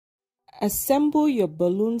Assemble your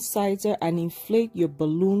balloon sizer and inflate your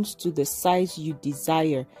balloons to the size you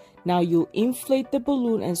desire. Now you'll inflate the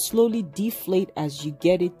balloon and slowly deflate as you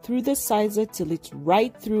get it through the sizer till it's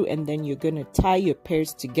right through, and then you're going to tie your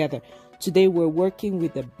pairs together. Today we're working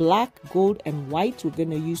with the black, gold, and white. We're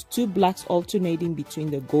going to use 2 blacks alternating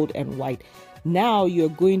between the gold and white. Now you're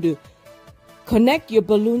going to connect your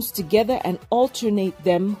balloons together and alternate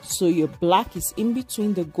them so your black is in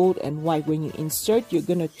between the gold and white. When you insert, you're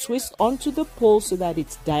going to twist onto the pole so that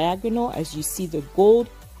it's diagonal as you see the gold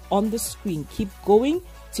on the screen. Keep going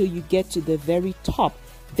till you get to the very top.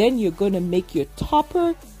 Then you're going to make your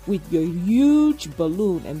topper with your huge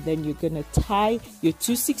balloon, and then you're going to tie your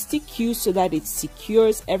 260Q so that it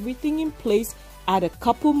secures everything in place. Add a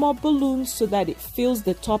couple more balloons so that it fills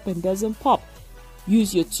the top and doesn't pop.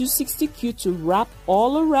 Use your 260Q to wrap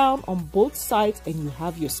all around on both sides, and you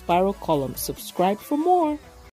have your spiral column. Subscribe for more.